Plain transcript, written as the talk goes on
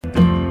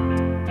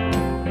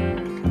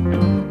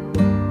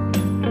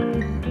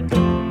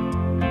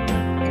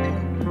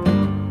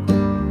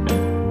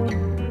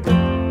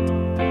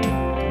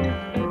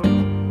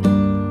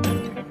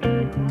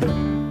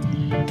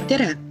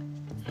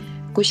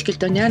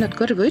kuskilt on jäänud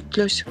kõrvu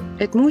ütlus,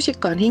 et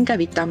muusika on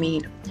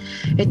hingevitamiin.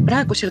 Et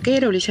praegusel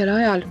keerulisel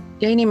ajal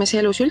ja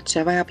inimese elus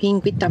üldse vajab hing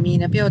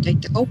vitamiine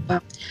biotäite kaupa,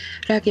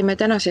 räägime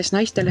tänases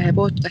Naistelehe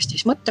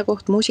podcastis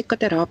mõttekoht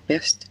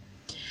muusikateraapiast.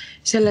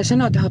 Selle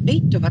sõna taha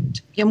peituvat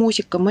ja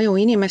muusika mõju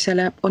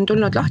inimesele on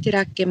tulnud lahti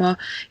rääkima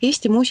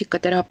Eesti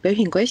Muusikateraapia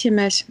Ühingu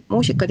esimees,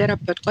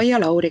 muusikaterapeut Kaia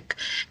Laurik,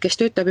 kes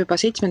töötab juba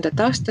 7.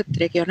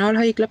 aastat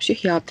Regionaalhaigla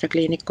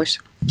psühhiaatriakliinikus.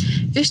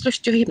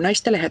 Vestlust juhib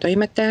Naistelehe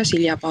toimetaja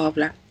Silja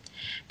Paavle.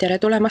 Tere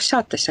tulemast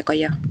saatesse,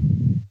 Kaia!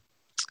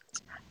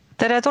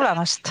 Tere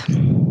tulemast!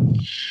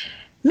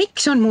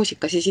 Miks on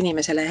muusika siis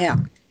inimesele hea?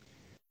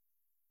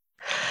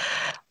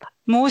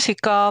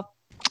 Muusika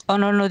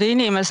on olnud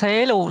inimese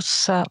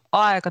elus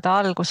aegade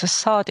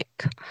algusest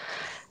saadik.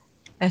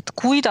 Et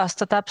kuidas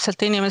ta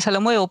täpselt inimesele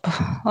mõjub,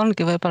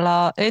 ongi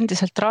võib-olla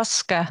endiselt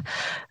raske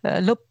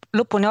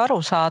lõpuni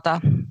aru saada.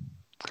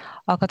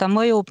 Aga ta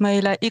mõjub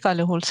meile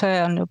igal juhul,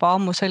 see on juba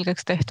ammu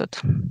selgeks tehtud.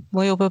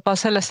 Mõjub juba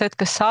sellest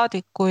hetkest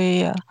saadik,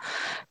 kui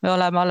me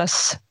oleme alles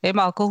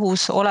ema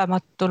kõhus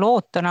olematu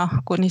lootena,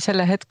 kuni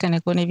selle hetkeni,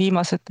 kuni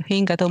viimased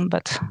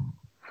hingetõmbed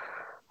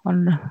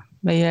on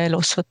meie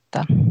elus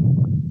võtta.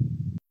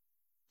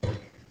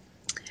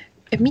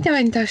 Mida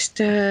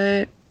endast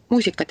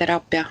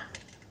muusikateraapia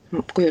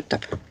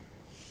kujutab?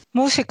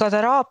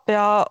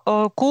 Muusikateraapia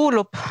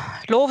kuulub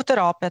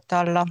loovteraapiate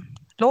alla.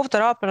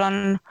 Loovteraapial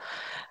on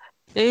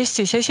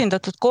Eestis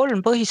esindatud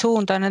 3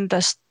 põhisuunda,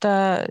 nendest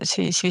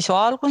siis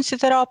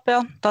visuaalkunstiteraapia,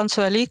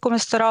 tantsu- ja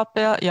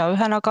liikumisteraapia ja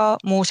ühena ka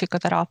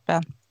muusikateraapia.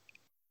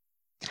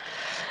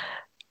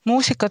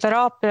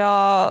 Muusikateraapia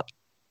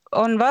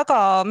on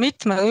väga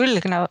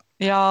mitmekülgne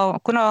ja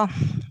kuna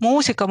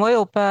muusika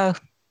mõjub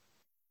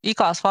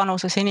igas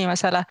vanuses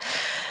inimesele,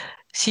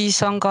 siis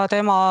on ka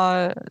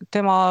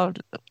tema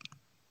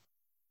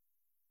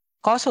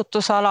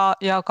kasutusala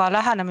ja ka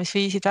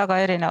lähenemisviisid väga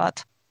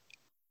erinevad.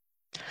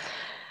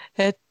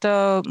 Et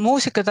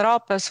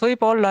muusikateraapias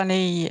võib olla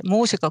nii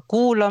muusika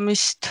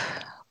kuulamist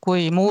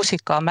kui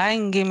muusika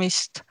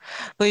mängimist,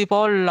 võib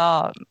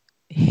olla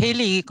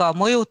heliga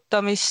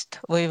mõjutamist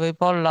või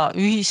võib olla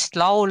ühist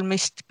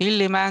laulmist,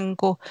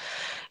 pillimängu.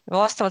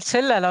 Vastavalt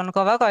sellele on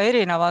ka väga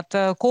erinevad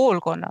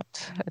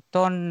koolkonnad, et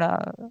on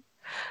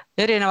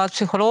erinevad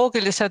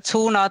psühholoogilised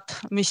suunad,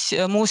 mis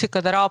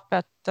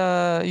muusikateraapiat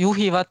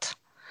juhivad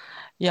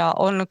ja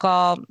on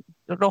ka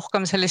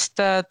rohkem sellist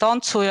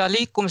tantsu- ja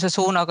liikumise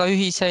suunaga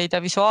ühiseid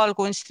ja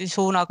visuaalkunsti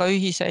suunaga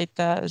ühiseid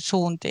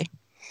suundi.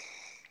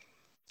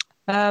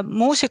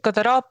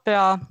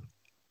 Muusikateraapia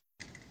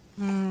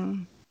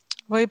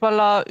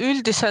võib-olla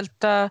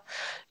üldiselt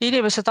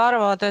inimesed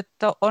arvavad,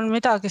 et on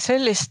midagi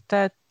sellist,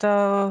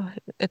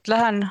 et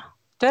lähen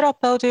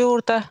terapeudi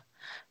juurde,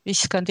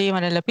 viskan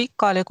diivanile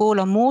pikali,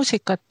 kuulan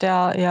muusikat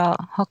ja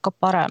hakkab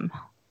parem.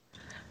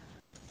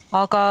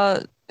 Aga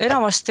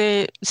enamasti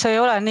see ei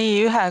ole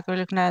nii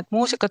ühekülgne, et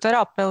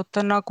muusikaterapeut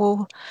on nagu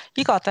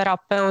iga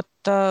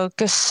terapeut,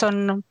 kes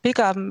on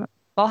pigem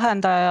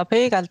vahendaja ja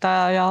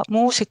peegeldaja ja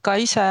muusika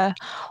ise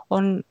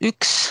on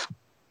üks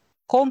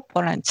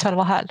komponent seal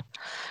vahel.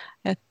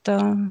 Et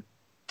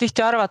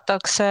tihti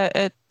arvatakse,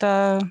 et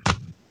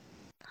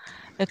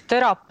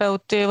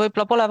terapeuti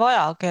võib-olla pole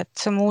vajagi, et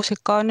see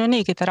muusika on ju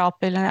niigi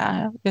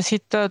teraapiline ja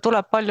siit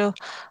tuleb palju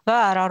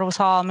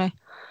väärarusaami,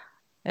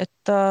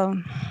 et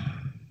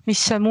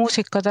mis see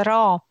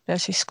muusikateraapia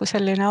siis kui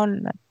selline on,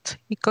 et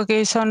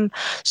ikkagi see on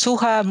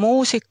suhe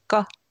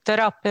muusika,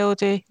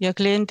 terapeudi ja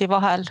kliendi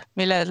vahel,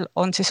 millel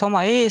on siis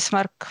oma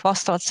eesmärk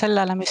vastavalt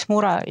sellele, mis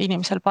mure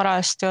inimesel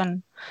parajasti on,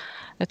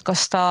 et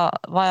kas ta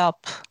vajab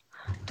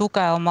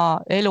tuge oma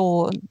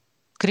elu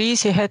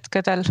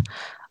kriisihetkedel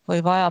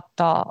või vajab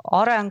ta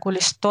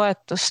arengulist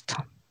toetust.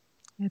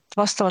 Et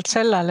vastavalt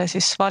sellele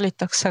siis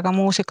valitakse ka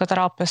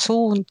muusikateraapia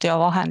suund ja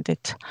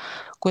vahendid,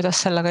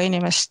 kuidas sellega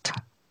inimest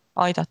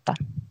aidata.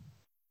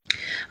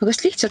 Aga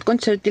kas lihtsalt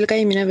kontserdil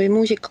käimine või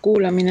muusika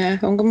kuulamine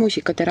on ka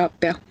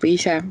muusikateraapia või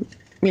ise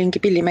mingi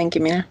pilli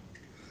mängimine?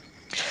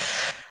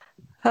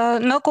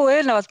 Nagu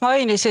eelnevalt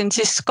mainisin,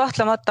 siis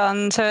kahtlemata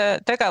on see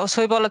tegevus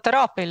võib olla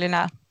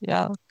teraapiline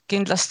ja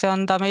kindlasti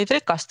on ta meid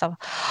rikastav.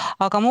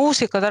 Aga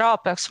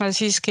muusikaterapiaks me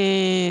siiski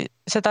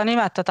seda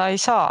nimetada ei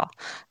saa.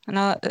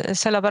 No,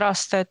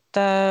 sellepärast, et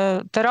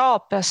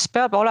teraapias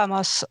peab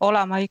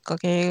olema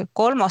ikkagi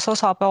 3.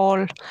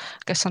 osapool,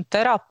 kes on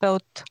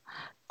terapeut,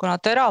 kuna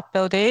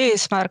terapeudi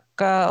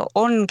eesmärk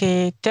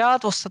ongi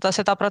teadvustada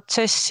seda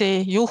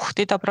protsessi,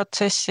 juhtida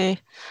protsessi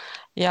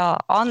ja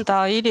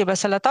anda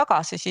inimesele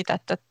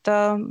tagasisidet, et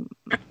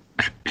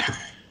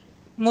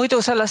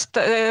muidu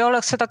sellest ei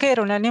oleks seda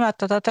keeruline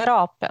nimetada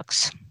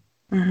teraapiaks.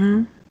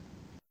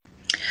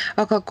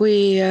 Aga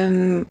kui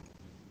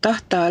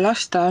tahta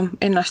lasta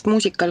ennast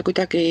muusikal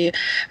kuidagi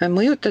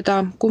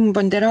mõjutada, kumb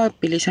on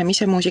teraapilisem,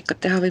 ise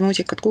muusikat teha või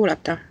muusikat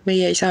kuulata?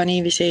 Või ei saa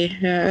niiviisi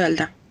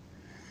öelda?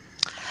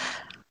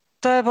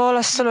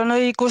 Tõepoolest, sul on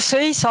õigus,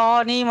 ei saa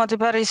niimoodi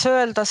päris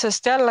öelda,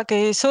 sest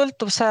jällegi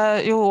sõltub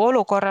see ju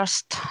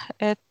olukorrast,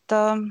 et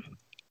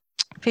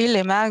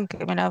pilli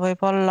mängimine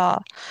võib olla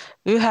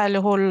ühel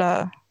juhul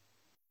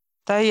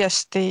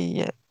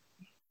täiesti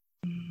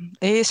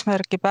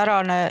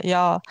eesmärgipärane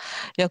ja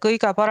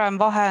kõige parem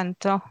vahend,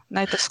 noh,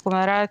 näiteks kui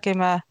me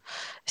räägime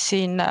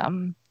siin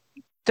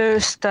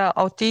tööst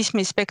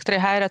autismispektri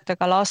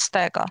häiretega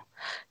lastega,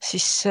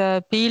 siis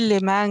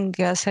pillimäng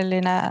ja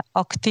selline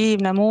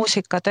aktiivne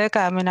muusika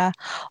tegemine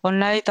on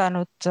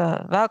näidanud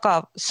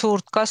väga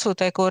suurt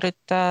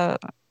kasutegurit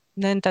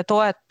nende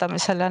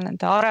toetamisel ja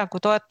nende arengu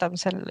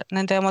toetamisel,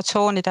 nende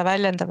emotsioonide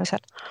väljendamisel.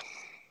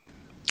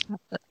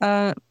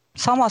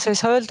 Samas ei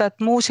saa öelda,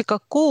 et muusika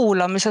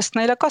kuulamisest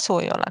neile kasu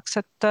ei oleks,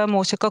 et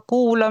muusika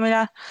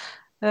kuulamine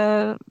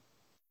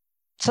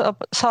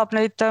saab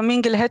neid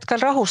mingil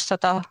hetkel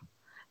rahustada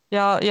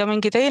ja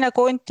mingi teine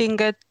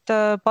kontingent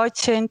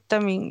patsiente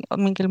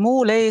mingil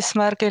muul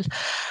eesmärgil,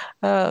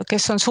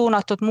 kes on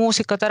suunatud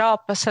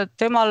muusikateraapiasse,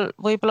 temal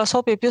võib-olla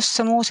sobib just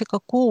see muusika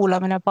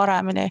kuulamine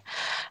paremini,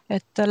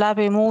 et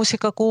läbi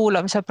muusika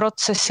kuulamise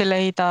protsessi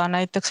leida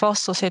näiteks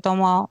vastuseid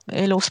oma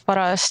elus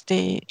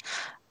parajasti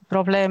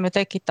probleeme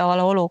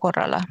tekitavale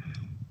olukorrale.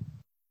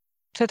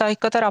 Seda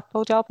ikka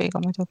terapeudi abiga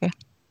muidugi.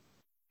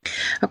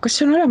 Aga kas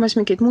on olemas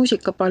mingid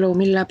muusikapalu,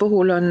 mille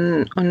puhul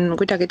on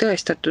kuidagi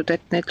tõestatud,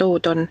 et need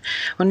lood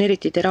on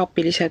eriti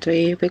teraapilised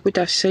või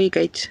kuidas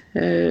õigeid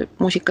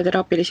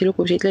muusikateraapilisi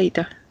lugusid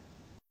leida?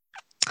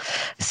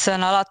 See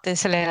on alati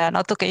selline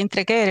natuke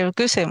intrigeeriv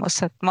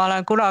küsimus, et ma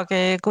olen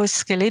kunagi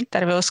kuskil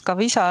intervjuus ka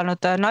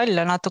visanud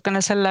nalja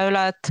natukene selle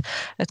üle,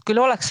 et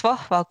küll oleks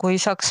vahva, kui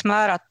saaks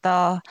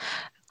määrata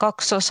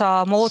 2 osa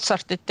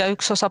Mozartit ja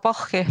 1 osa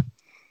Bachi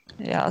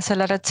ja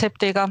selle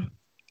retseptiga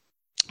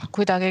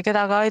kuidagi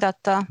kedagi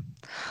aidata.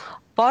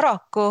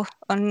 Paraku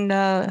on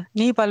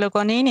nii palju,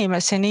 kui on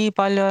inimesi, nii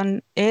palju on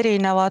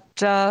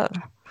erinevat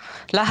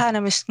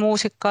lähenemist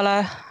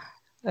muusikale.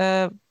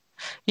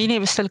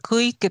 Inimestel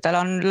kõikidel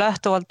on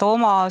lähtuvalt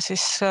oma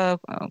siis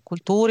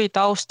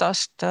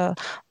kultuuritaustast,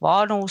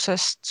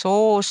 vanusest,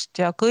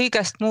 soost ja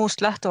kõigest muust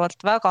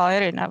lähtuvalt väga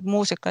erinev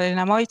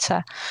muusikaline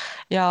maitse.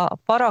 Ja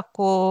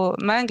paraku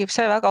mängib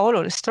see väga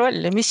olulist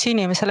rolli, mis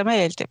inimesele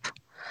meeldib.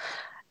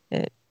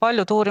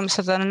 Paljud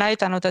uurimused on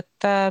näidanud,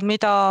 et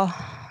mida,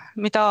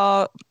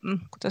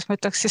 kuidas ma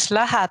ütleks, siis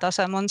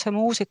lähedasem on see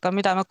muusika,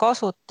 mida me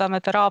kasutame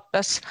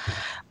teraapias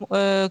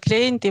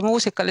kliendi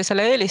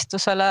muusikalisele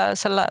eelistusele,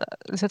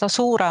 seda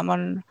suurem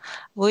on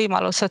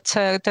võimalus, et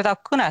see teda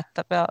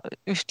kõnetab ja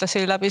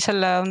ühtlasi läbi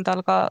selle on tal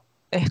ka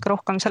ehk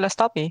rohkem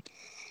sellest abi.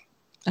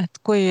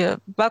 Et kui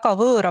väga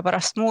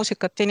võõrapärast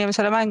muusikat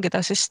inimesele mängida,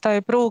 siis ta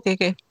ei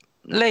pruugigi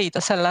leida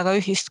sellega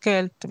ühist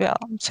keelt ja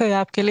see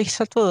jääbki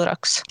lihtsalt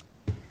võõraks.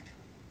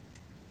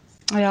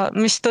 Ja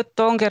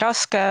mistõttu ongi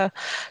raske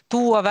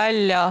tuua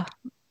välja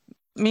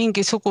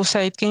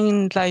mingisuguseid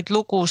kindlaid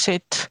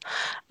lugusid,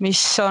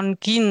 mis on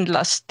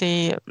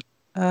kindlasti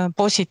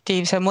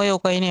positiivse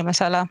mõjuga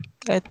inimesele.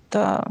 Et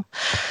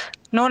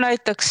no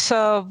näiteks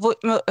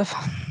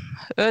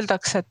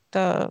öeldakse,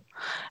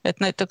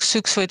 et näiteks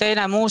üks või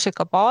teine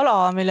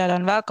muusikapala, millel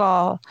on väga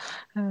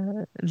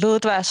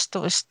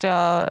lõdvestust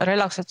ja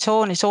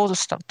relaksatsiooni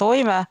soodustav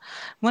toime,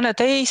 mõne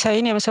teise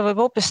inimese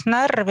võib hoopis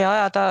närvi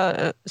ajada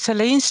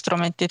selle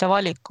instrumentide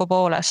valiku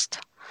poolest.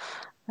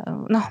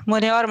 Noh,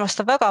 mõni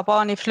armastab väga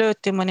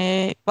paaniflööti,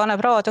 mõni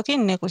paneb raadio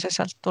kinni, kui see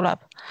sealt tuleb.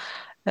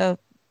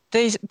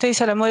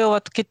 Teisele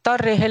mõjuvad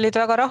kitarrihelid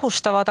väga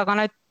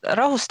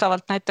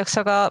rahustavalt näiteks,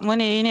 aga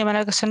mõni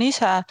inimene, kes on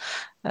ise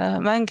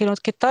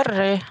mänginud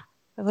kitarri,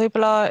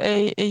 võib-olla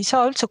ei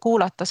saa üldse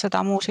kuulata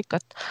seda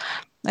muusikat.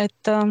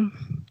 Et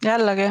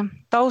jällegi,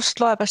 taust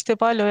loeb hästi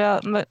palju ja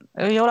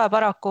ei ole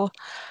paraku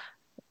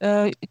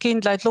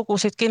kindlaid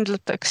lugusid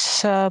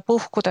kindlateks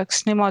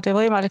puhkudeks niimoodi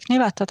võimalik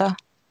nimetada.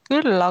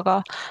 Küll,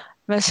 aga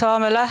me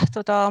saame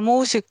lähtuda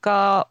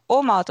muusika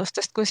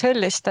omadustest kui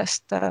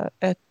sellistest,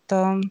 et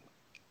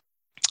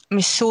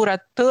mis suure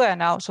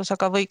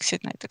tõenäosusega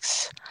võiksid näiteks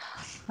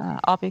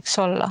abiks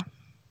olla.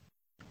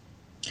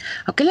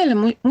 Aga kellele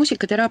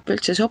muusikateraapia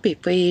üldse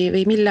sobib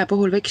või mille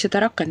puhul võiks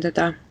seda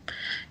rakendada?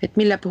 Et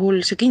mille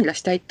puhul see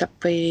kindlasti aitab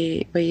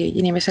või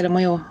inimesele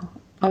mõju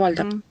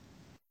avaldab?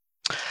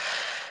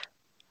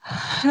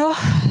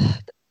 Noh,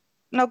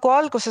 nagu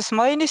alguses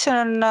mainisin,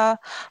 on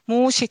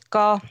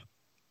muusika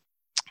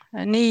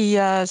nii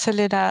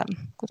selline,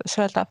 kuidas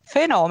öelda,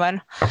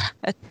 fenomen,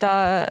 et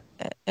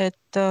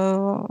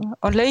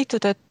on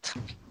leitud, et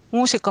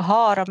muusika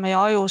haarab meie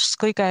ajust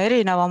kõige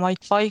erinevamaid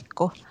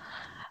paiku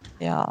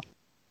ja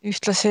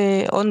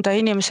ühtlasi on ta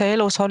inimese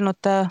elus olnud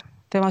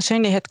tema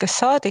sünnihetkest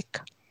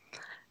saadik,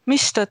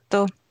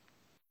 mistõttu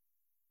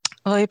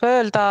võib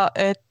öelda,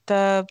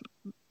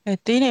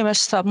 et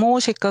inimest saab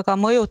muusikaga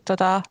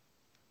mõjutada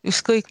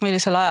ükskõik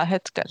millisel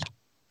ajahetkel.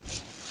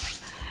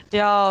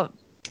 Ja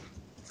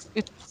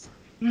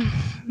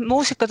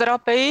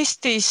muusikateraapia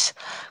Eestis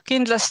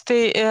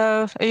kindlasti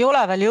ei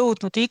ole veel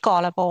jõudnud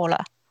igale poole.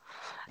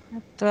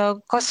 Et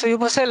kas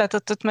juba selle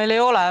tõttu, et meil ei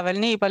ole veel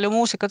nii palju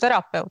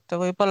muusikaterapeute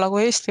võib-olla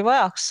kui Eesti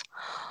vajaks,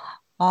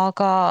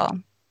 aga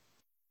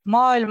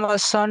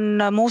maailmas on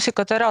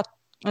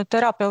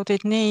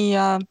muusikaterapeudid nii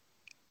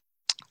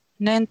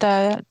nende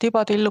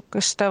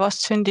tibatillukeste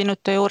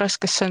vastsündinute juures,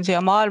 kes on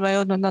siia maailma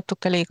jõudnud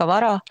natuke liiga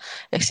vara,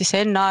 ehk siis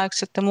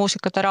enneaegsete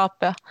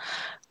muusikateraapia,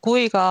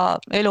 kui ka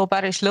elu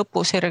päris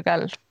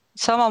lõpusirgel.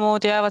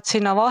 Samamoodi jäävad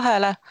sinna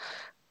vahele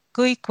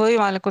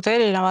kõikvõimalikud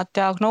erinevad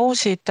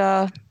diagnoosid,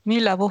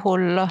 mille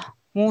puhul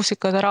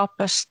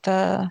muusikateraapiast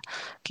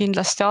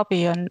kindlasti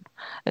abi on.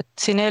 Et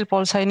siin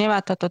eelpool sai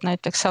nimetatud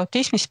näiteks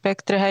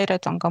autismispektri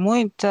häired, on ka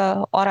muid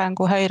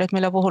arenguhäired,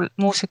 mille puhul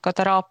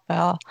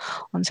muusikateraapia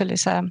on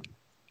sellise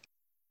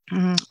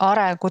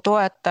arengu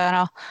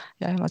toetajana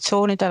ja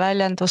emotsioonide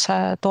väljenduse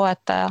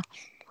toetaja.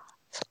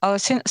 Aga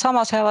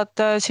samas jäävad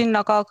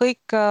sinna ka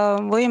kõik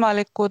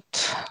võimalikud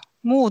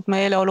muud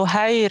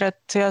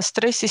meeleoluhäired ja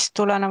stressist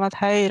tulenevad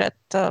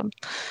häired,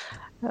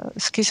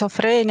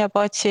 skisofreenia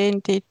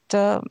patsiendid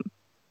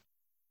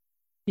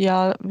ja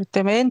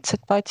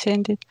dementsed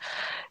patsiendid.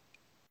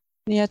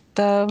 Nii et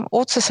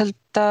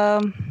otseselt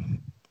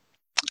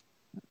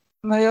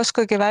ma ei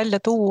oskagi välja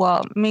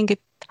tuua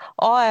mingit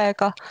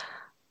aega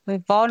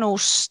või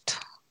vanust,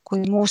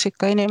 kui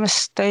muusikaga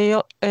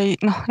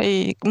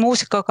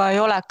ei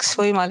oleks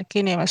võimalik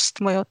inimest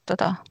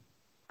mõjutada.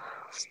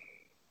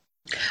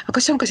 Aga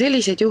kas on ka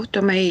selliseid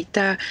juhtumeid,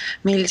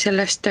 mil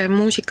sellest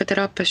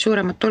muusikateraapias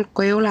suuremat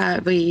tolku ei ole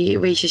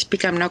või siis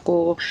pigem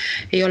nagu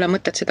ei ole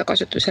mõtet seda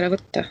kasutusele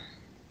võtta?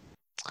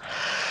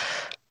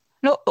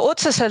 No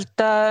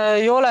otseselt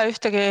ei ole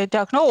ühtegi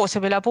diagnoosi,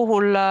 mille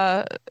puhul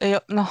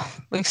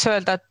võiks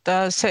öelda,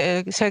 et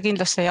see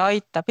kindlasti ei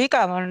aita.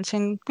 Pigem on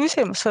siin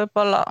küsimus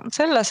võib-olla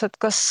selles, et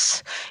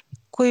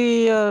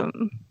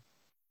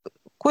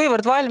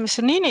kuivõrd valmis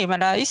on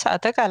inimene ise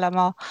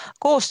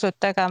koostööd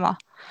tegema.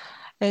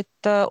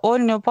 Et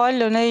on ju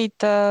palju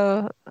neid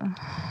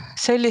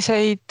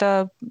selliseid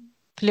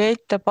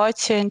kliente,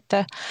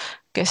 patsiente,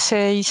 kes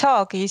ei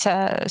saagi ise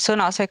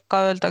sõna sekka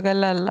öelda,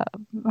 kellel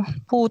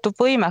puudub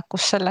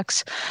võimekus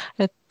selleks,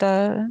 et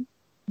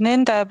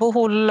nende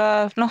puhul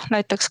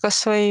näiteks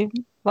kas või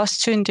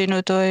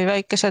vastsündinud või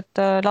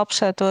väikesed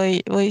lapsed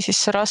või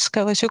siis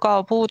raske või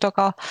sügava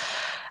puudega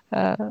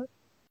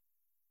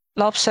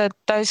lapsed,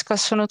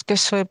 täiskasvanud,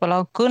 kes võib-olla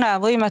on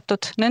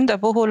kõnevõimetud, nende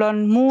puhul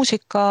on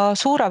muusika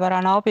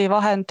suurepärane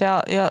abivahend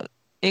ja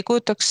ei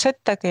kujutaks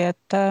ettegi,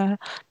 et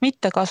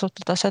mitte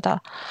kasutada seda.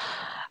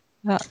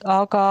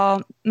 Aga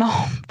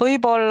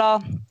võib-olla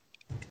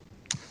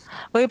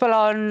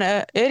on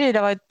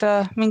erinevaid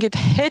mingeid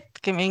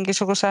hetki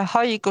mingisuguse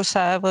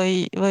haiguse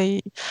või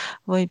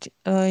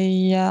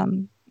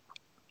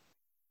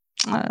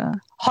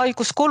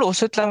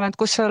haiguskulus, ütleme, et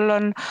kui sul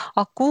on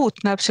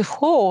akuutne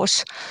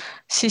psühhoos,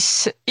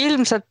 siis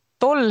ilmselt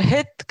tol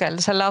hetkel,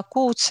 selle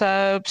akuutse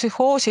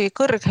psühhoosi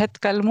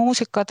kõrghetkel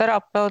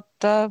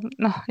muusikaterapeut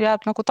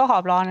jääb nagu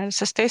tahaplaanile,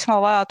 sest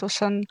esmavajadus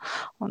on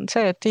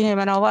see, et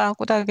inimene on vaja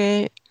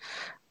kuidagi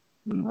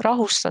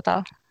rahustada.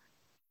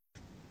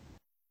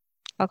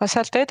 Aga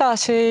sealt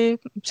edasi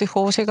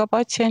psühhoosiga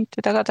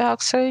patsientidega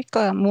tehakse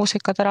ikka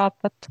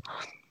muusikateraapiat.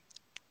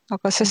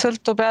 Aga see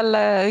sõltub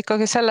jälle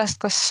ikkagi sellest,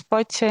 kas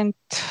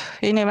patsient,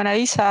 inimene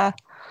ise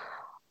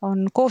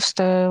on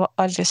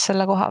koostööaldis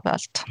selle koha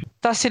pealt.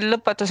 Tahtsin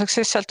lõpetuseks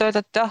lihtsalt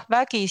öelda, et jah,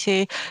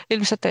 vägisi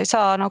ilmselt ei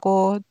saa nagu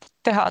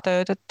teha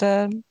tööd, et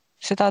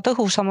seda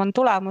tõhusam on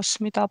tulemus,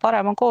 mida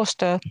parem on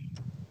koostöö.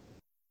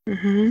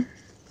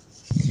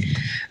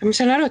 Ma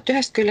saan aru, et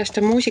ühest küljest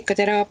on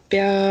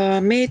muusikateraapia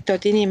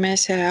meetod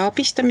inimese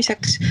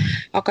abistamiseks,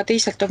 aga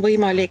teisalt on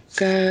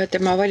võimalik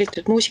tema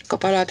valitud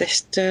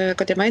muusikapaladest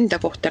ka tema enda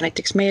kohta,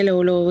 näiteks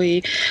meeleolu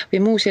või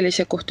muu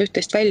sellise kohta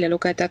üht-teist välja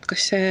lugeda, et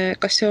kas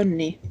see on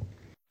nii?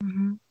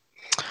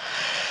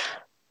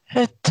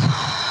 Et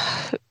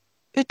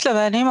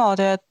ütleme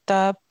niimoodi, et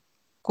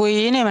kui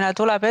inimene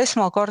tuleb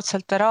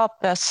esmakordselt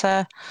teraapiasse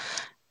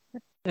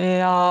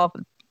ja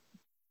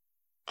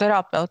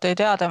terapeut ei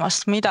tea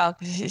temast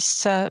midagi,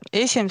 siis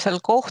esimesel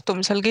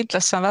kohtumisel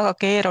kindlasti on väga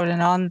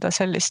keeruline anda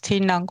sellist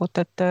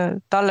hinnangut, et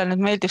talle nüüd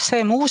meeldib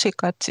see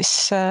muusika, et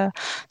siis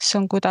see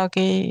on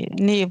kuidagi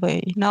nii või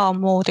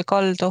naamoodi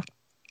kaldu.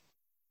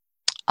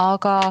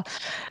 Aga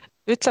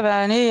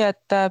ütleme nii,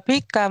 et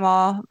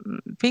pikema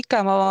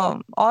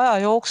aja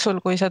jooksul,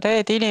 kui sa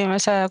teed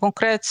inimese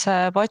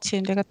konkreetse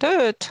patsiendiga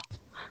tööd,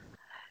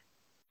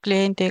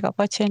 kliendiga,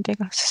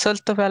 patsiendiga, see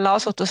sõltub jälle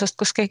asutusest,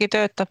 kus keegi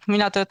töötab.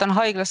 Mina töötan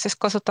haiglas, siis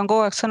kasutan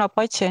kogu aeg sõna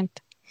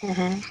patsient.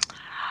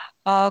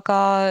 Aga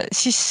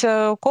siis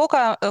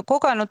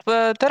kogenud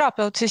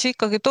terapeut siis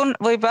ikkagi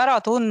võib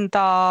ära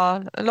tunda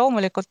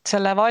loomulikult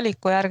selle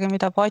valiku järgi,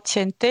 mida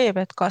patsient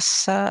teeb, et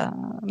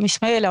mis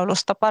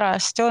meeleolus ta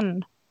parajasti on.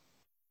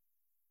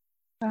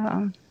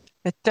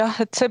 Et jah,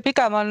 et see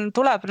pigem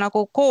tuleb nagu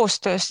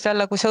koostööst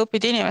jälle, kui sa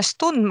õpid inimest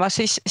tundma,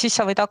 siis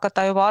sa võid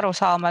hakata juba aru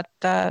saama,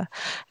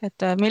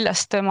 et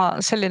millest tema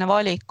selline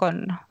valik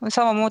on.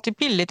 Samamoodi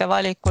pillide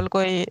valikul,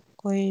 kui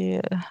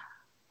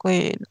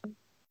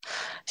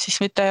siis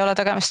mitte ei ole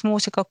tegemist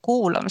muusika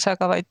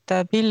kuulamisega, vaid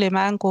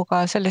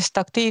pillimänguga. Sellist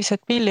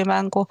aktiivset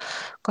pillimängu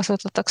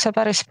kasutatakse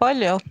päris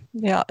palju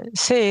ja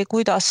see,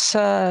 kuidas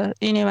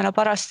inimene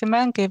parajasti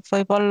mängib,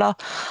 võib olla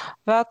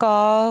väga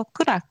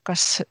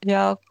kõnekas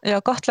ja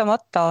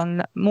kahtlemata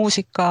on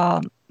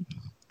muusika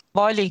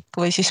valik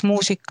või siis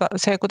muusika,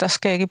 see, kuidas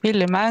keegi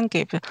pilli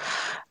mängib,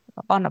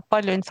 annab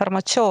palju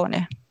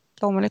informatsiooni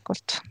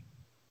loomulikult.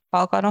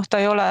 Aga ta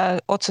ei ole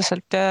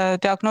otseselt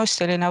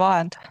diagnostiline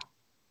vahend.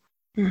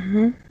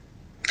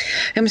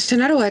 Ja ma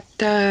saan aru, et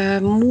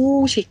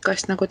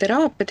muusikast nagu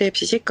teraapia teeb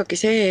siis ikkagi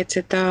see, et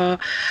seda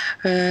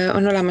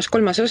on olemas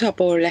kolmas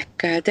osapool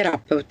ehk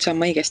terapeut, saan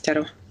ma õigesti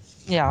aru?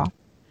 Jaa.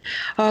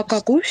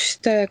 Aga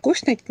kust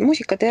neid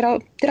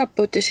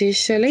muusikaterapeute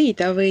siis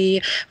leida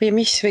või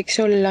mis võiks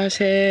olla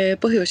see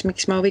põhjus,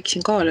 miks ma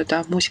võiksin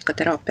kaaluda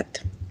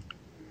muusikaterapiat?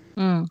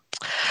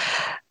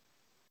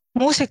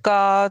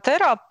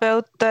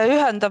 Muusikaterapeut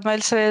ühendab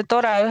meil see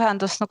tore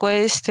ühendus nagu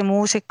Eesti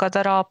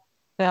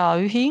Muusikateraapia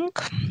Ühing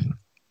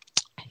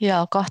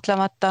ja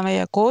kahtlemata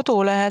meie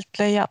kodulehelt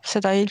leiab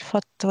seda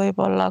infot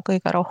võib-olla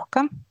kõige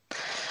rohkem.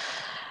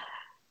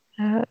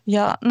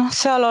 Ja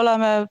seal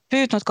oleme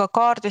püüdnud ka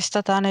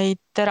kaardistada neid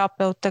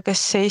terapeute,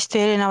 kes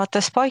Eesti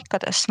erinevates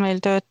paikades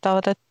meil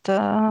töötavad, et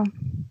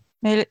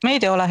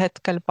meid ei ole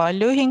hetkel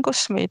palju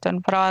ühingus, meid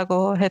on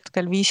praegu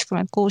hetkel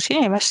 56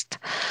 inimest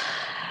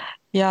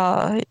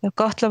ja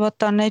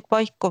kahtlemata on neid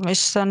paiku,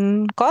 mis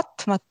on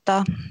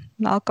katmata,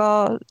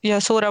 ja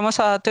suurem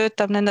osa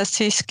töötab nendest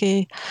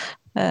siiski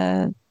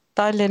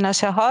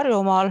Tallinnas ja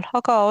Harjumaal,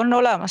 aga on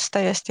olemas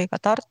täiesti ka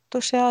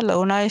Tartus ja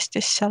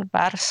Lõuna-Eestis, seal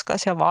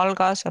Värskas ja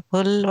Valgas ja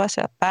Põlvas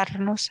ja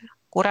Pärnus ja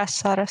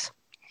Kuressaares.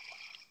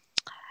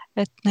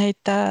 Et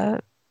neid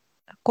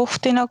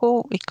kohti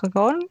nagu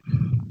ikkagi on.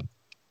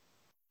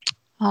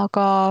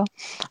 Aga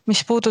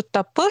mis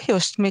puudutab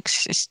põhjust,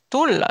 miks siis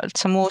tulla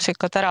üldse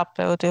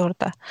muusikaterapeudi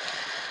juurde?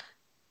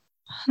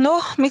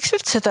 Miks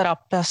üldse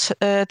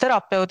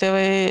terapeudi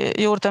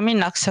juurde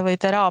minnakse või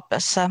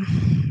teraapiasse?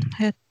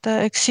 Et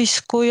eks siis,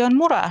 kui on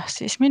mure,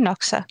 siis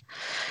minnakse.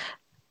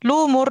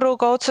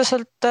 Luumurruga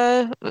otseselt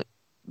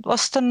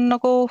vast on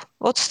nagu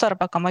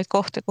otstarbekamaid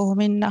kohti, kuhu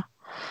minna.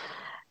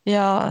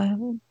 Ja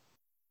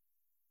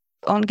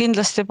on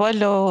kindlasti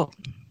palju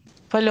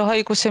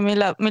haigusi,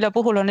 mille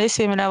puhul on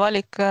esimene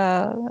valik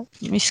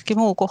miski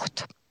muu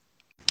koht.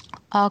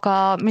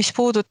 Aga mis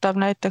puudutab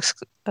näiteks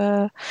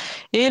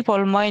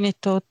eelpool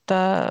mainitud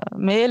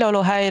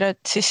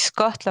meeleoluhäired, siis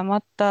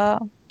kahtlemata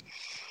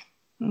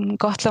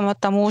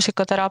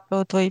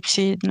muusikaterapeut võib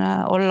siin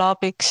olla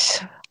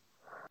abiks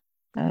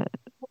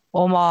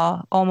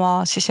oma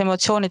siis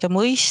emotsioonide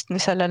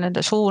mõistmisel ja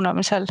nende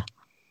suunamisel.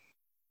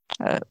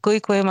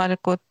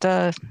 Kõikvõimalikud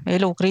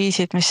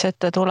elukriisid, mis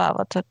ette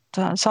tulevad, et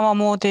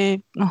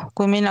samamoodi,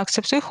 kui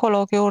minnakse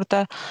psühholoogi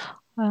juurde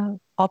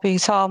abi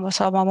saama,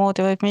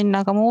 samamoodi võib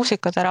minna ka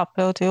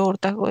muusikaterapeudi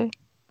juurde,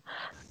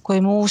 kui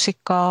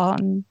muusika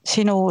on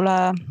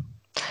sinule,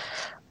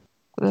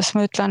 kuidas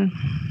ma ütlen,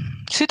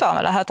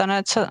 südamelähedane,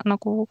 et sa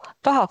nagu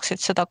tahaksid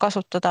seda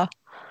kasutada.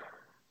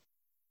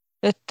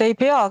 Et ei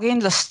pea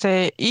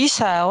kindlasti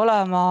ise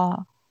olema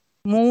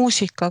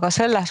muusikaga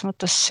selles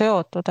mõttes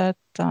seotud,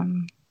 et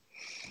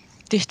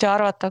tihti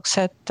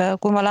arvatakse, et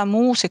kui ma lähen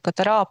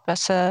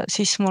muusikateraapiasse,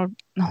 siis mul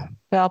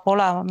peab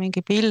olema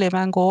mingi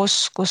pillimängu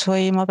oskus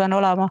või ma pean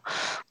olema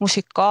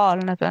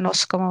musikaalne, pean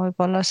oskama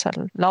võib-olla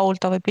seal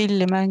laulda või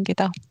pilli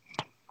mängida.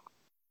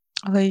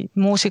 Või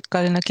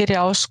muusikaline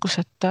kirjaoskus,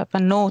 et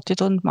pean nooti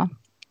tundma.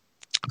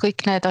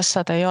 Kõik need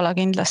asjad ei ole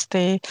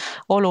kindlasti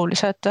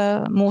olulised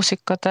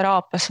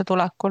muusikateraapiasse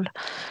tulekul.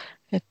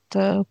 Et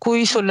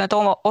kui sul need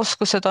oma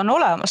oskused on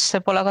olemas, see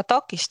pole ka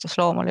takistus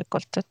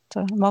loomulikult, et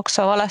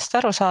maksa valesti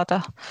aru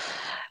saada.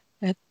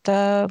 Et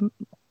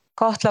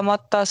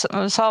kahtlemata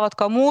saavad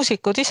ka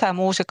muusikud ise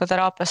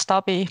muusikateraapiast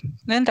abi.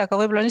 Nendega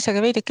võib-olla on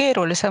isegi veidi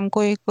keerulisem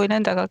kui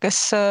nendega,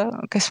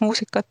 kes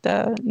muusikat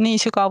nii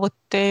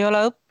sügavuti ei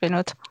ole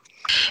õppinud.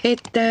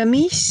 Et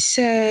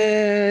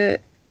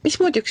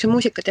mismoodi üks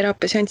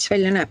muusikateraapia seanss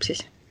välja näeb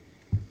siis?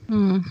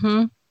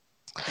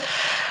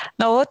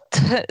 No vot,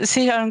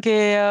 siin ongi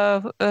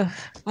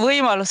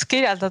võimalus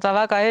kirjeldada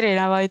väga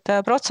erinevaid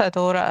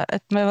protseduure,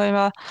 et me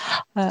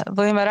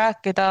võime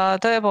rääkida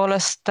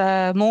tõepoolest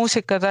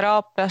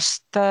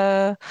muusikateraapiast,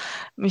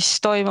 mis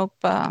toimub,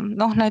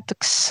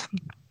 näiteks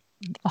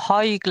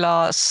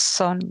haiglas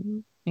on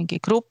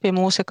mingi grupi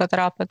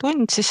muusikateraapia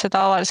tund, siis see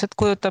tavaliselt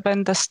kujutab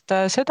endast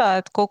seda,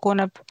 et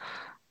koguneb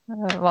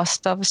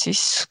vastav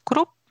siis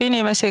grupp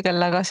inimesi,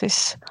 kellega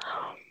siis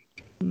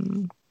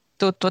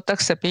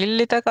tutvutakse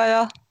pillidega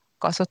ja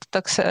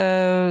kasutatakse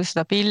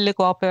seda pilli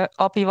kui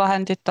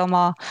abivahendit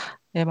oma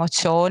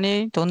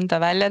emotsiooni, tunde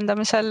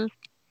väljendamisel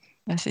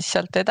ja siis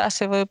sealt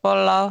edasi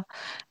võib-olla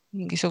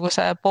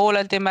mingisuguse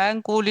pooleldi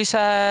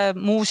mängulise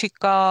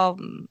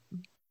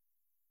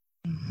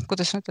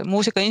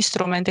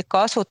muusikainstrumendi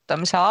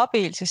kasutamise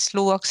abil siis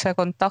luuakse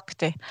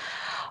kontakti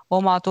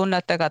oma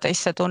tunnetega,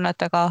 teiste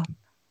tunnetega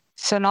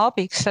see on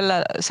abiks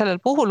sellel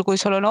puhul, kui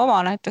sul on oma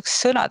näiteks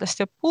sõnadest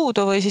jääb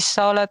puudu või siis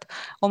sa oled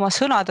oma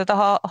sõnade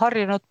taha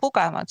harjunud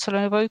pugema, et sul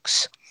on juba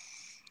üks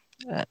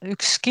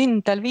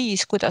kindel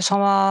viis, kuidas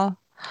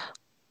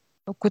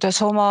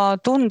oma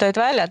tundeid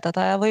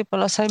väljendada ja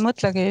võib-olla sa ei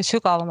mõtlegi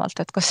sügavamalt,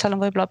 et kas seal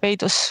on võib-olla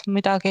peidus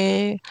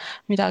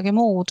midagi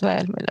muud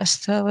veel,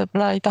 millest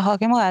võib-olla ei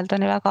tahagi mõelda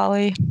nii väga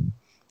või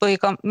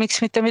ka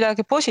miks mitte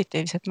midagi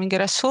positiivset, mingi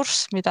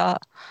ressurss, mida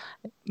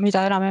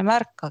enam ei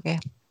märkagi,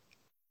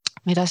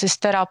 mida siis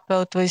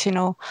terapeut või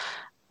sinu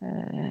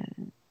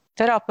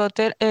terapeut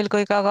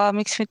eelkõige, aga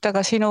miks mitte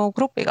ka sinu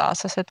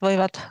grupikaaslased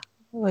võivad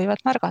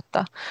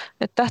märgata.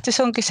 Et tähtis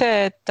ongi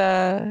see, et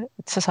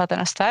sa saad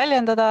ennast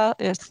väljendada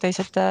ja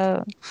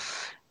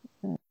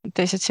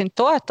teised sind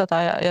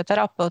toetada ja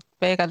terapeut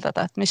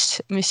peegeldada, et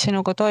mis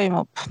sinuga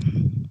toimub.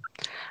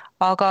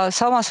 Aga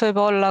samas võib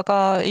olla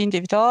ka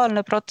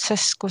individuaalne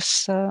protsess,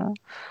 kus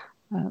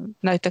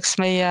näiteks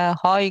meie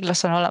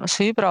haiglas on olemas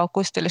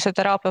vibroakustilise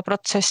teraapia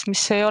protsess,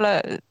 mis ei ole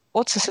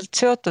otseselt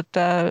seotud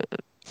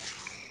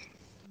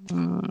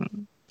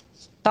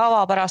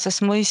tavapärases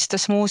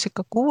mõistes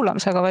muusika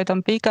kuulamisega, vaid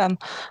on pigem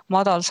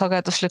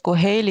madalsagedusliku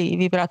heli,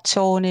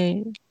 vibratsiooni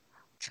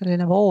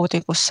selline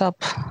voodi, kus saab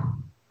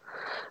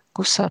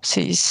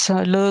siis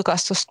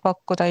lõõgastust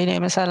pakkuda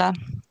inimesele.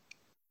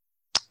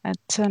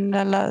 Et see on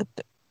jälle,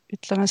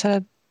 ütleme,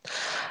 selle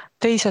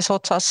teises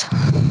otsas.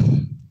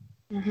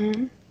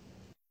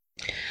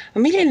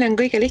 Milline on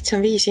kõige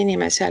lihtsam viis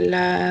inimesel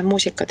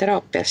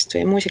muusikateraapiast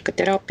või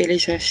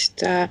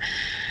muusikateraapilisusest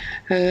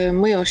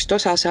mõjust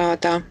osa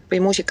saada või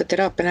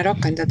muusikateraapiana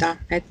rakendada,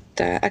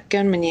 et äkki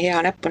on mõni hea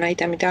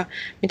näpunäide, mida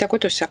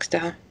kodus saaks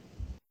teha?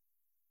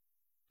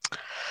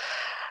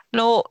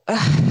 No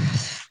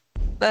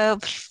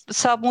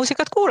saab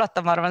muusikat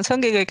kuulata, ma arvan, see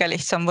ongi kõige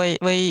lihtsam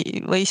või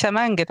ise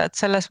mängida, et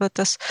selles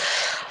mõttes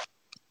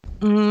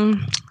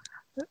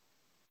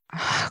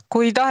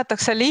kui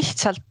tahetakse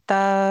lihtsalt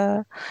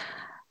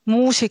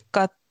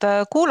muusikat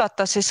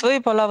kuulata, siis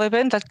võib-olla võib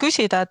endalt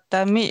küsida, et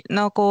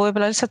nagu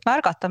võib-olla lihtsalt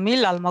märgata,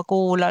 millal ma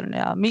kuulan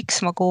ja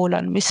miks ma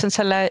kuulan, mis on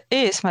selle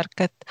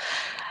eesmärk, et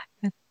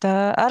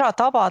ära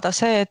tabada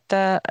see,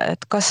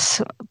 et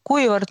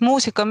kuivõrd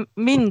muusika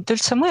mind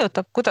üldse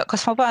mõjutab,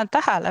 kas ma panen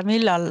tähele,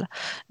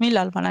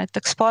 millal ma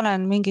näiteks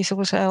panen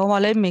mingisuguse oma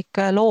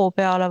lemmikloo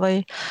peale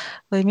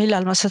või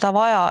millal ma seda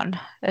vajan,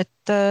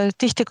 et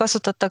tihti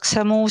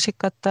kasutatakse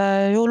muusikat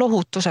ju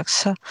lohutuseks.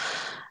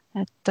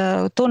 Et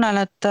tunnen,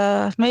 et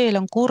meel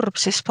on kurb,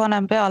 siis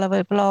panen peale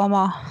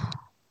võib-olla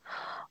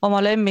oma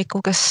lemmiku,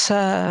 kes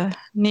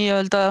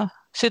nii-öelda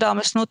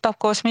südamest nutab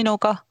koos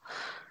minuga.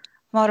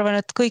 Ma arvan,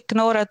 et kõik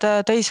noored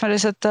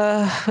teismelised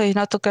või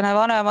natukene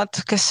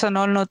vanemad, kes on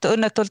olnud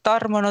õnnetult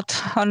armunud,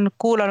 on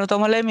kuulanud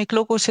oma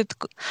lemmiklugusid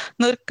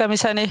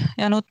nõrkemiseni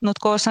ja nutnud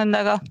koos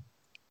nendega.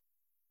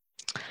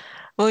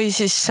 Või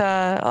siis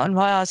on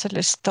vaja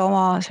sellist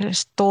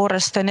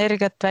toorest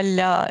energiat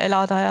välja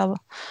elada ja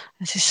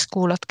siis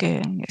kuuladki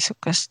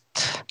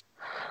niisugust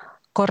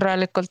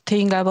korralikult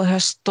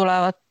hingepõhjast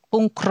tulevat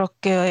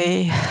punkrocki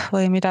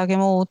või midagi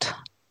muud.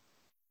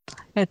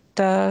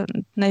 Et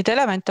neid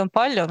elemente on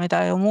palju,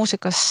 mida ju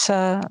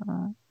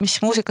mis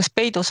muusikas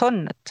peidus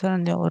on, et seal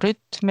on ju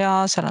rütm ja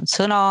seal on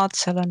sõnad,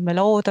 seal on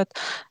meloodiad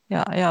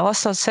ja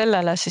vastavalt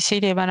sellele siis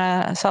inimene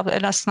saab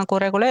ennast nagu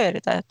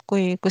reguleerida, et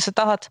kui sa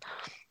tahad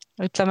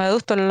ütleme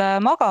õhtul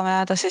magama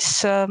jääda, siis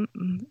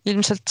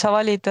ilmselt sa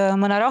valid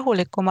mõne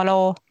rahulikuma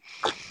loo.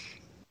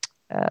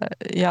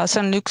 Ja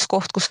see on üks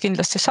koht, kus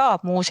kindlasti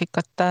saab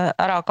muusikat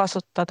ära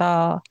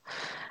kasutada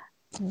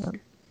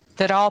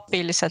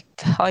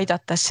teraapiliselt,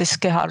 aidates siis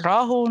kehal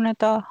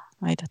rahuneda,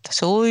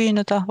 aidates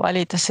uinuda,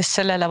 valides siis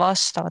sellele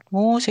vastavat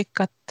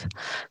muusikat,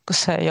 kus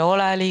ei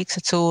ole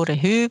liigselt suuri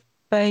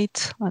hüppeid,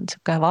 on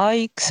siuke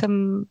vaiksem,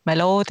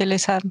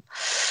 meloodilisem.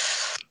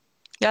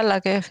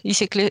 Jällegi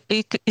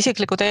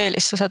isiklikud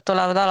eelistused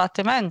tulevad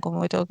alati mängu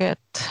muidugi,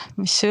 et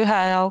mis ühe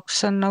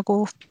jaoks on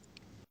nagu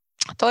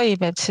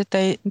toimib, siis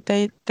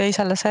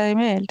teisele see ei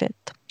meeldi.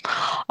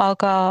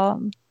 Aga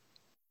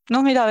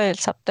mida veel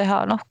saab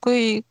teha?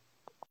 Kui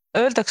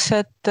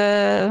öeldakse, et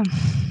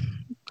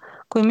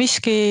kui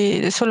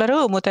miski sulle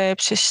rõõmu teeb,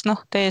 siis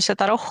tee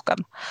seda rohkem.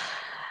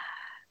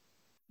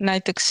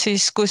 Näiteks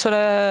siis, kui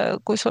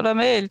sulle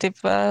meeldib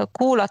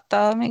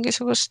kuulata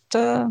mingisugust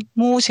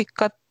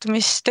muusikat,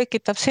 mis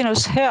tekitab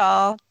sinus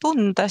hea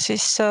tunde,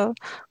 siis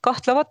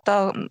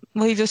kahtlemata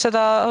võib ju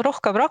seda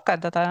rohkem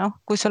rakendada.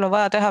 Kui sul on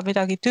vaja teha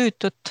midagi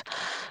tüütut,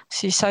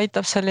 siis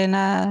aitab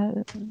selline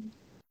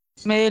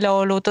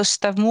meeleolu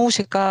tõstev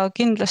muusika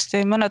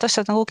kindlasti mõned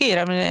asjad nagu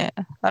kiiremini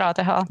ära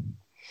teha.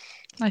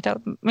 Ma ei tea,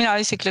 mina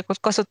isiklikult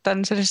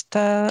kasutan sellist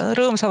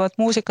rõõmsamat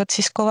muusikat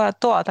siis, kui vaja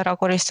toad ära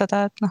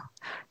koristada, et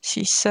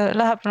siis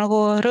läheb nagu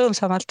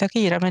rõõmsamalt ja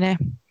kiiremini.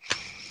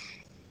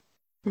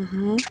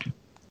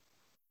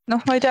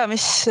 Ma ei tea,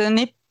 mis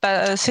nippe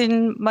siin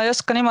ma ei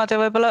oska niimoodi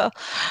võib-olla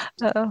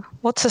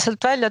otseselt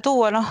välja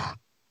tuua,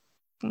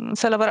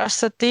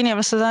 sellepärast, et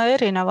inimesed on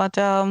erinevad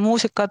ja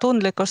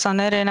muusikatundlikkus on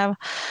erinev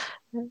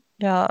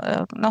ja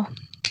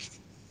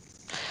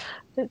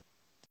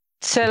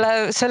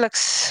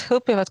selleks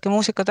õpivadki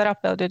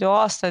muusikaterapeudid ju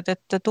aastaid,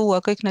 et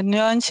tuua kõik need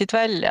nüansid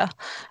välja,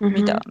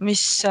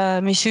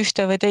 mis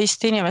ühte või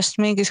teist inimest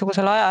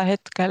mingisugusel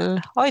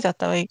ajahetkel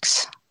aidata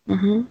võiks.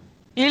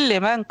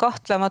 Pillimäng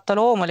kahtlemata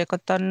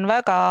loomulikult on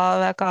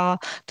väga-väga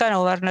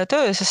tänuväärne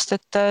töö, sest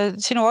et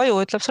sinu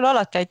aju ütleb sulle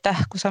alati aitäh,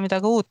 kui sa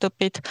midagi uut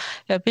õpid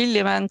ja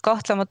pillimäng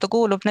kahtlemata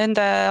kuulub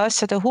nende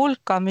asjade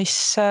hulka,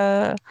 mis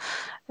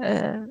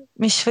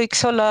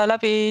võiks olla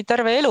läbi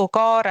terve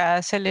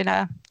elukaare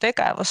selline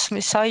tegevus,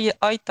 mis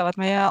aitavad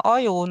meie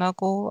aju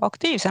nagu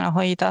aktiivsena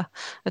hoida,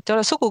 et ei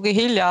ole sugugi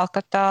hilja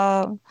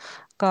hakata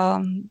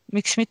ka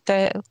miks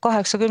mitte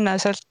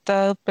 80-selt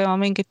õppima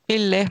mingit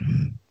pilli.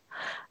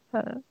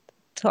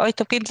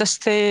 Aitab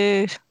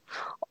kindlasti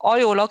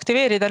ajul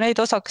aktiveerida neid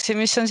osakesi,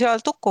 mis on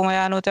seal tukkuma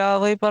jäänud ja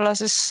võib-olla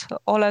siis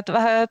oled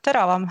vähe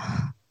teravam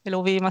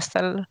elu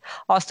viimastel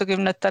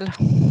aastakümnetel.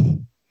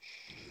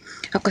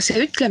 Aga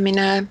see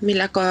ütlemine,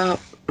 millega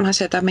ma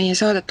seda meie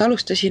saadet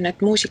alustasin,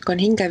 et muusika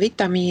on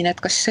hingevitamiin, et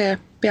kas see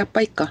peab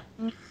paika?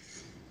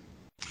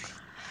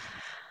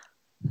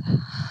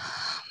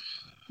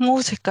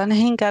 Muusika on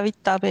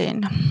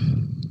hingevitamiin.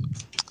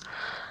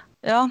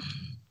 Jah.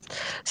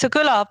 See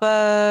kõlab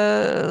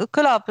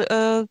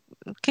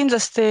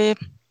kindlasti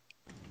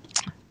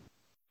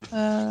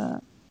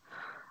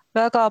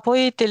väga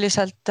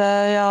poeetiliselt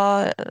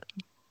ja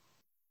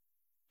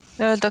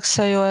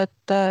öeldakse ju,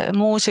 et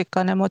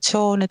muusika on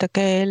emotsioonide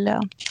keel ja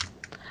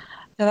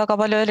väga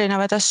palju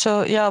erinevaid asju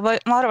ja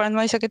ma arvan, et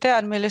ma isegi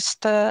tean,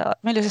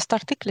 millisest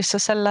artiklist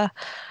sa selle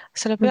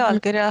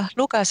pealkirja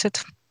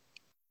lugesid.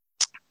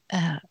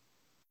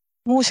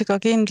 Muusika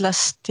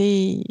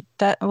kindlasti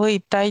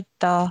võib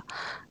täita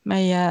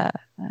meie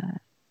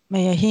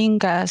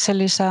hinge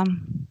sellise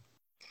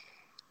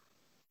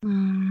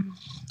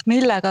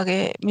millegagi,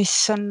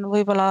 mis on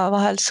võib-olla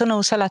vahel sõnu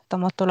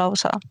seletamatu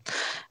lausa.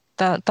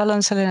 Tal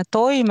on selline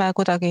toime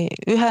kuidagi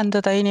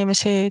ühendada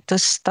inimesi,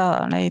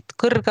 tõsta neid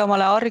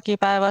kõrgemale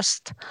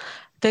argipäevast,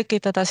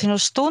 tekitada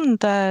sinust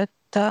tunde,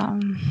 et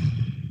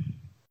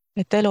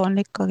elu on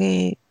ikkagi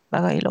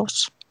väga ilus.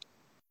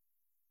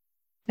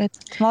 Et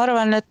ma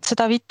arvan, et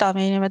seda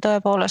vitamiini me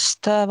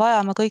tõepoolest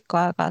vajame kõik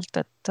aeg-ajalt,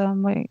 et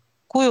ma ei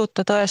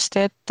kujuta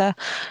tõesti ette,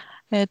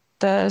 et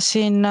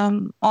siin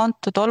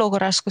antud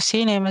olukorras, kus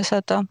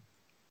inimesed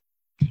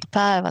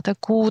päevade,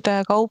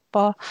 kuude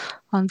kaupa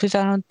on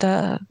pidanud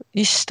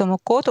istuma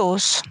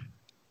kodus,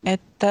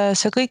 et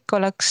see kõik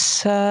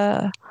oleks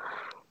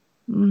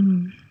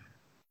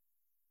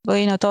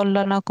võinud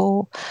olla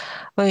nagu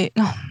või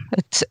noh,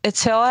 et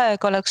see aeg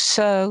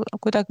oleks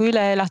kuidagi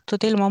üle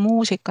elatud ilma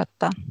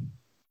muusikata.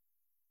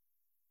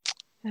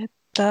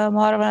 Et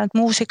ma arvan, et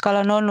muusikal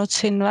on olnud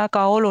siin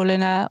väga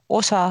oluline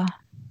osa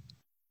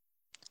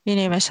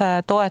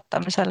inimese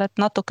toetamisel, et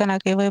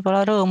natukenegi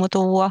võib-olla rõõmu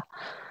tuua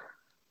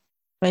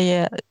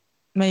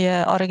meie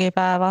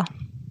argipäeva.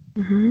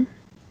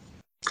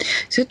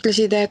 Sa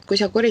ütlesid, et kui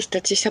sa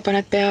koristad, siis sa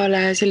paned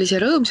peale sellise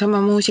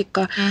rõõmsama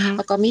muusika,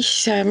 aga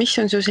mis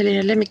on su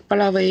selline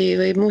lemmikpala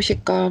või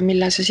muusika,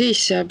 mille sa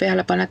siis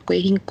peale paned,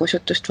 kui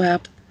hingkosutust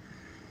vajab?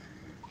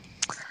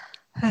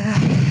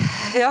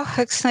 Jah,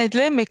 eks neid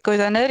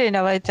lemmikuid on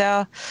erinevaid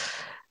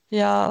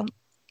ja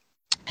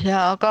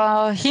ka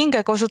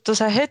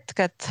hingekosutuse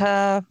hetked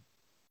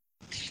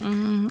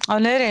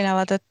on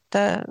erinevad,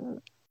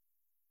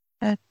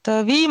 et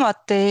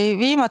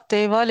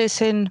viimati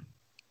valisin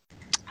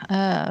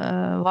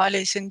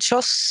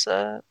Joss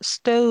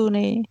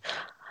Stone'i,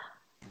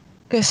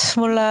 kes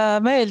mulle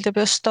meeldib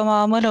just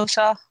oma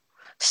mõnusa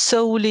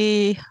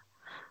souli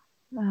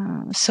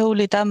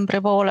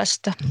tämbri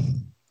poolest.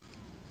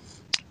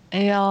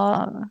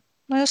 Ja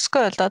ma ei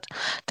oska öelda, et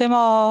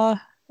tema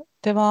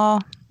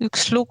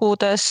üks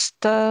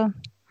lugudest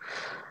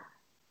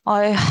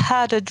I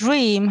Had a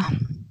Dream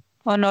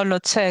on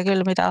olnud see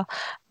küll, mida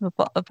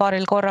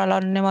paaril korral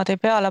on niimoodi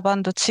peale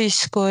pandud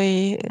siis,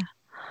 kui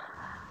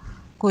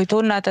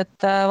tunned, et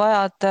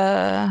vajad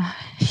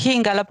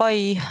hingele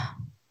pai.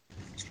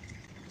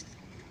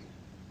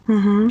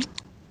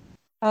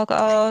 Aga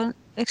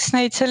eks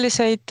neid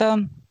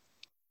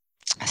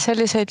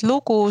selliseid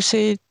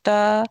lugusid,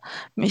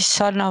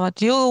 mis annavad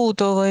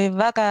jõudu või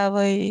väge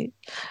või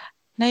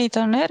neid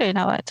on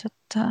erinevaid,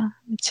 et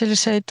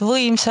selliseid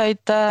võimsaid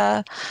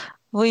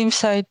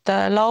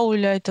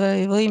lauljaid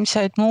või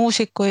võimsaid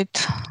muusikuid.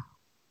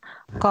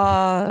 Ka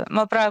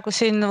ma praegu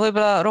siin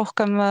võib-olla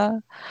rohkem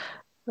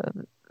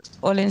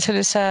olin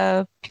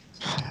sellise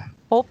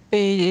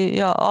popi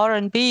ja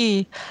R&B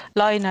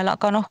lainel,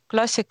 aga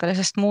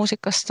klassikalisest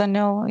muusikast on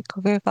ju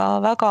ikkagi ka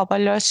väga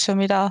palju asju,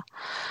 mida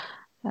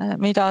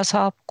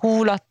saab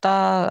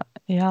kuulata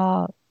ja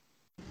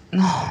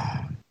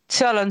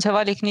seal on see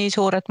valik nii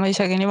suur, et ma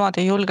isegi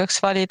niimoodi ei julgeks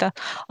valida.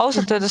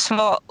 Ausalt öeldes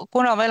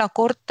kuna ma elan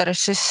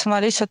korteris, siis ma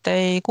lihtsalt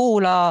ei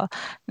kuula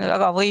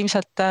väga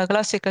võimsat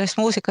klassikalist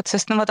muusikat,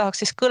 sest ma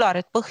tahaks siis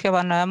kõlarit põhja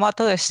panna ja ma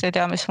tõesti ei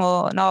tea, mis mu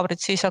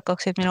naabrid siis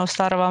hakkaksid minust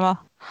arvama.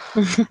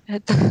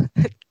 et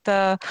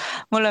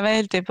mulle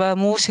meeldib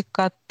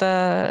muusikat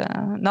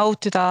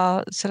nautida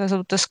selles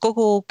mõttes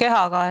kogu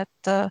kehaga,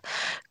 et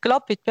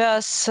klapid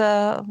peas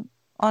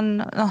on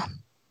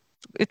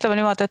ütleme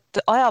niimoodi, et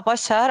ajab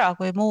asja ära,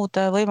 kui muud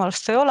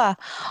võimalust ei ole,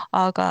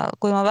 aga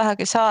kui ma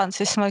vähegi saan,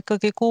 siis ma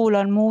ikkagi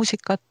kuulan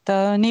muusikat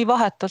nii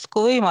vahetult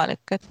kui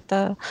võimalik, et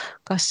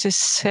kas siis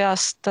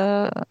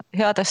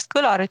headest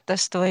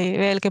kõlaritest või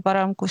veelgi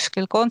parem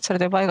kuskil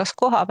kontserdipaigas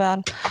koha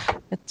peal,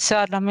 et see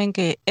annab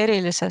mingi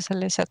erilise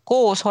sellise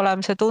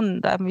koosolemise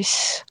tunde,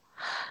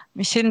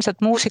 mis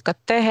ilmselt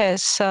muusikat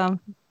tehes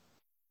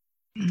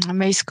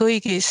meis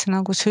kõigis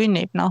nagu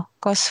sünnib,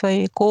 kas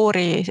või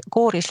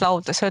kooris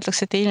lauldes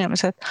öeldakse, et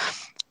inimesed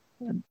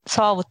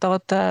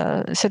saavutavad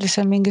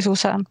sellise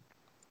mingisuguse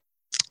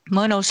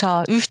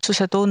mõnusa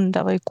ühtsuse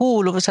tunde või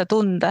kuuluvuse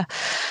tunde,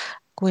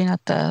 kui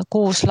nad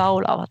koos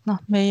laulavad.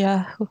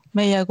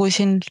 Meie kui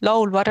siin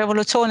laulva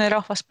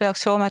revolutsioonirahvas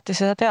peaks ju ometi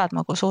seda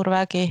teadma, kui suur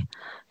vägi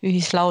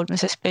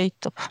ühislaulmises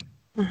peitub.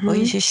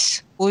 Või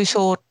siis kui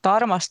suurt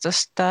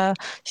armastust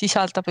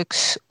sisaldab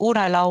üks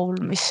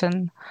unelaul, mis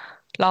on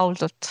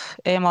lauldud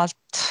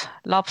emalt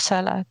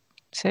lapsele.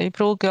 See ei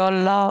pruugi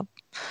olla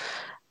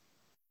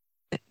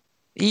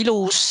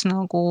ilus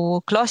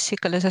nagu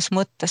klassikalises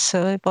mõttes,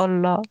 see võib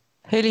olla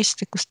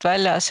helistikust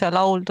väljas ja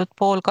lauldud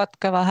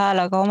poolkatkeva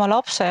häälega oma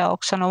lapse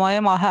jaoks, on oma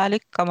ema hääl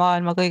ikka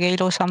maailma kõige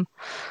ilusam.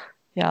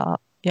 Ja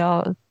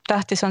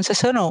tähtis on see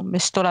sõnum,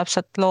 mis tuleb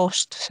sealt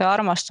loost, see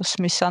armastus,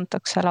 mis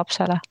antakse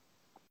lapsele.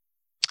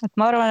 Et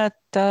ma arvan,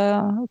 et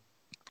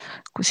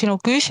kui sinu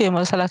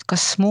küsimusele, et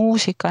kas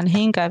muusika on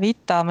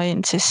hingevitamiin,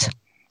 siis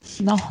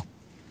ta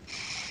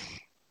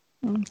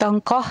on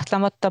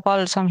kahtlemata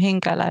balsam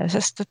hingele,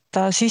 sest et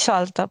ta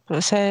sisaldab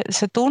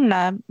see tunne,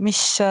 või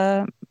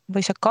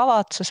see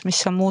kavatsus,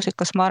 mis on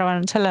muusikas, ma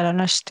arvan, sellel on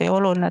hästi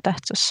oluline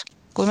tähtsus.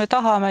 Kui me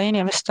tahame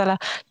inimestele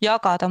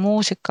jagada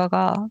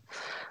muusikaga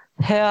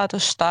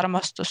headust,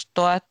 armastust,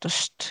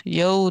 toetust,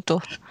 jõudu,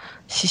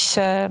 siis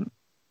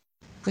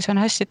kui see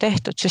on hästi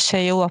tehtud, siis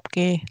see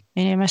jõuabki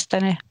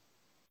inimesteni.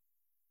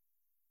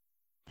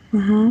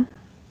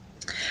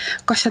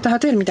 Kas sa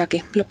tahad veel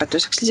midagi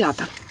lõpetuseks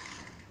lisada?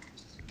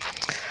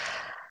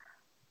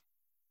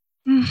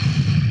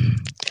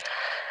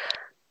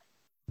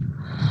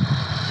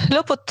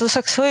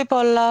 Lõputuseks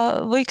võib-olla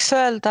võiks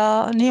öelda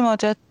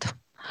niimoodi, et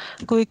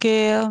kuigi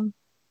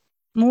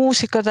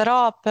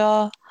muusikateraapia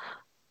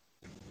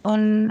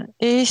on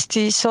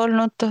Eestis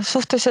olnud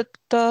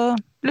suhteliselt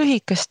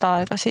lühikest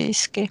aega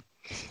siiski,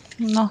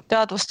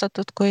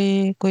 teadvustatud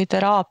kui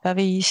teraapia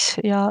viis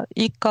ja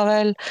ikka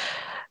veel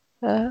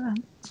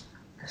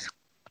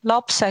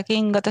lapse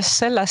kingades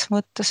selles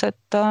mõttes,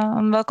 et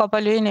on väga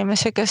palju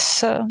inimesi,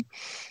 kes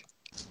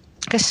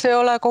ei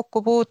ole kokku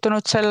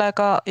puutunud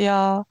sellega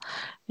ja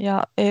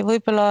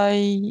võib-olla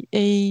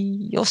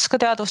ei oska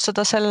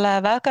teadvustada selle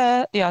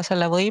väge ja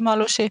selle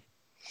võimalusi,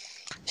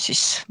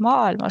 siis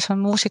maailmas on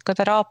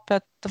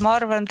muusikateraapia, et ma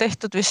arvan,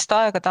 tehtud vist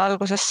aegade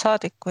algusest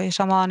saadik, kui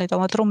šamaanid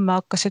oma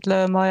trumme hakkasid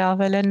lööma ja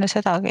veel enne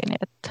sedagi,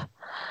 nii et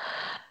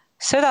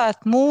seda,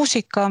 et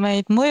muusika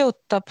meid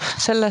mõjutab,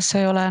 selles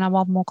ei ole enam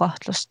ammu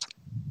kahtlust.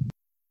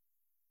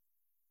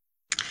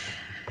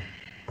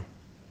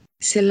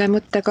 Selle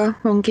mõttega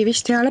ongi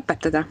vist hea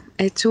lõpetada,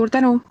 et suur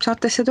tänu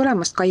saatesse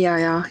tulemast, Kaia,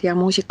 ja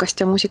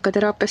muusikast ja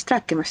muusikateraapiast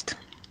rääkimast.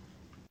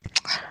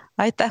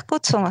 Aitäh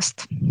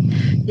kutsumast!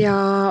 Ja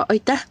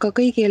aitäh ka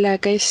kõigile,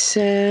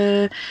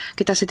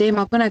 keda see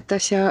teema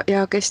kõnetas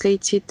ja kes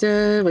leidsid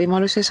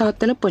võimaluse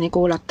saate lõpuni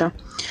kuulata.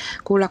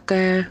 Kuulake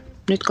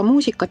nüüd ka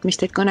muusikat, mis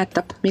teid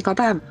kõnetab iga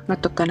päev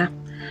natukene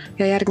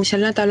ja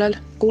järgmisel nädalal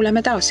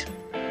kuuleme taas.